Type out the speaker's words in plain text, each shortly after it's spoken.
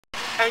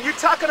And you're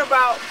talking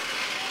about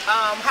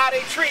how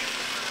they treat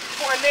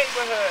poor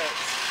neighborhoods.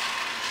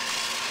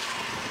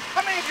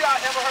 How many of y'all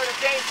ever heard of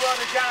James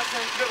Weldon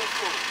Johnson Middle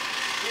School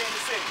here in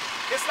the city?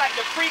 It's like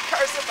the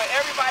precursor for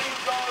everybody who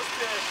goes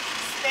to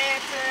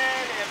Stanton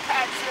and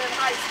Paxton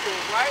High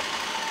School, right?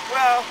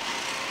 Well,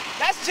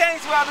 that's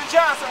James Weldon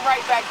Johnson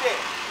right back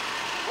there.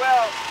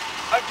 Well,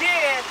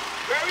 again,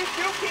 very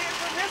few kids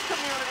in this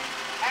community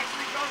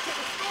actually go to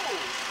the school.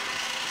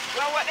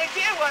 Well, what they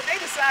did was they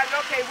decided,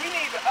 okay, we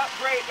need to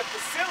upgrade the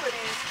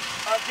facilities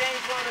of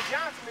James Weldon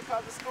Johnson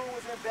because the school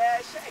was in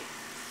bad shape.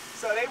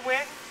 So they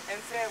went and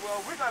said,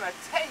 well, we're going to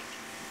take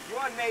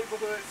your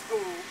neighborhood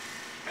school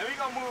and we're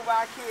going to move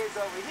our kids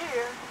over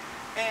here,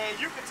 and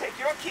you can take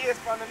your kids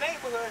from the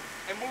neighborhood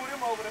and move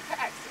them over to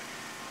Paxton.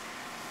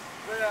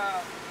 But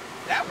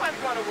that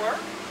wasn't going to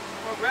work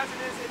for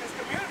residents in this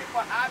community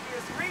for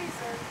obvious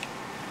reasons.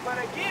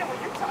 But again, when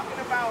you're talking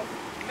about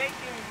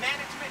making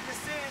management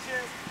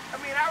decisions, I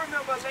mean, I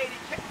remember a lady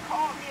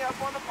called me up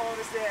on the phone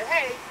and said,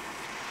 hey,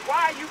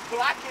 why are you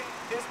blocking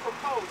this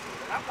proposal?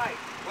 And I'm like,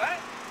 what?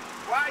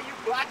 Why are you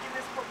blocking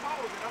this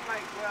proposal? And I'm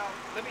like, well,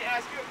 let me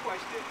ask you a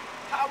question.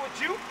 How would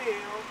you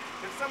feel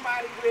if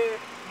somebody with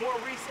more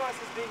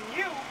resources than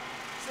you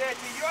said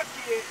to your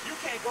kid, you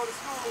can't go to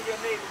school in your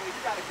neighborhood,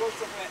 you got to go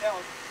somewhere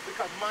else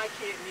because my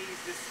kid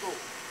needs this school?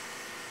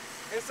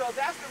 And so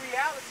that's the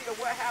reality of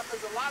what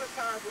happens a lot of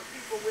times with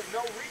people with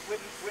no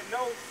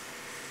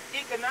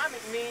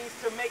economic means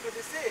to make a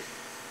decision.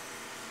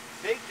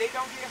 They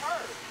don't get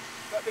heard.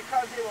 But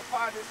because they were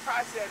part of this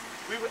process,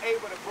 we were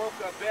able to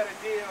broker a better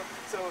deal.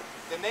 So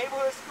the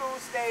neighborhood school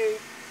stayed,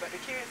 but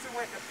the kids who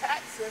went to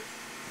Paxton,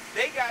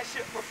 they got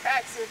shipped from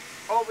Paxton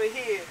over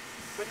here.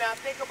 But now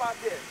think about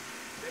this.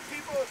 The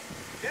people,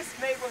 this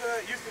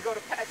neighborhood used to go to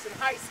Paxton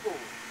High School.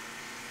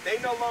 They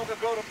no longer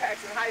go to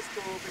Paxton High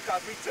School because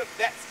we took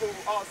that school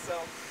also.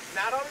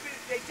 Not only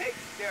did they take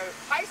their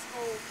high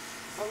school,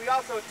 but we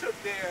also took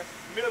their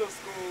middle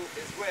school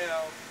as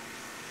well.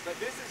 But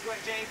this is what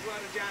James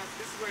Weldon Johnson,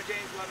 this is where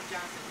James Weldon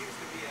Johnson used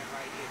to be at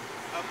right here,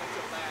 up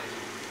until last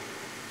year.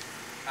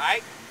 All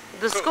right?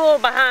 The school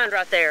behind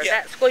right there,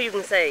 yeah. that school you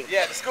can see.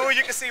 Yeah, the school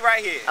you can see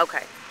right here.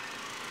 Okay.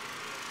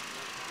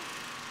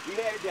 We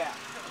headed down.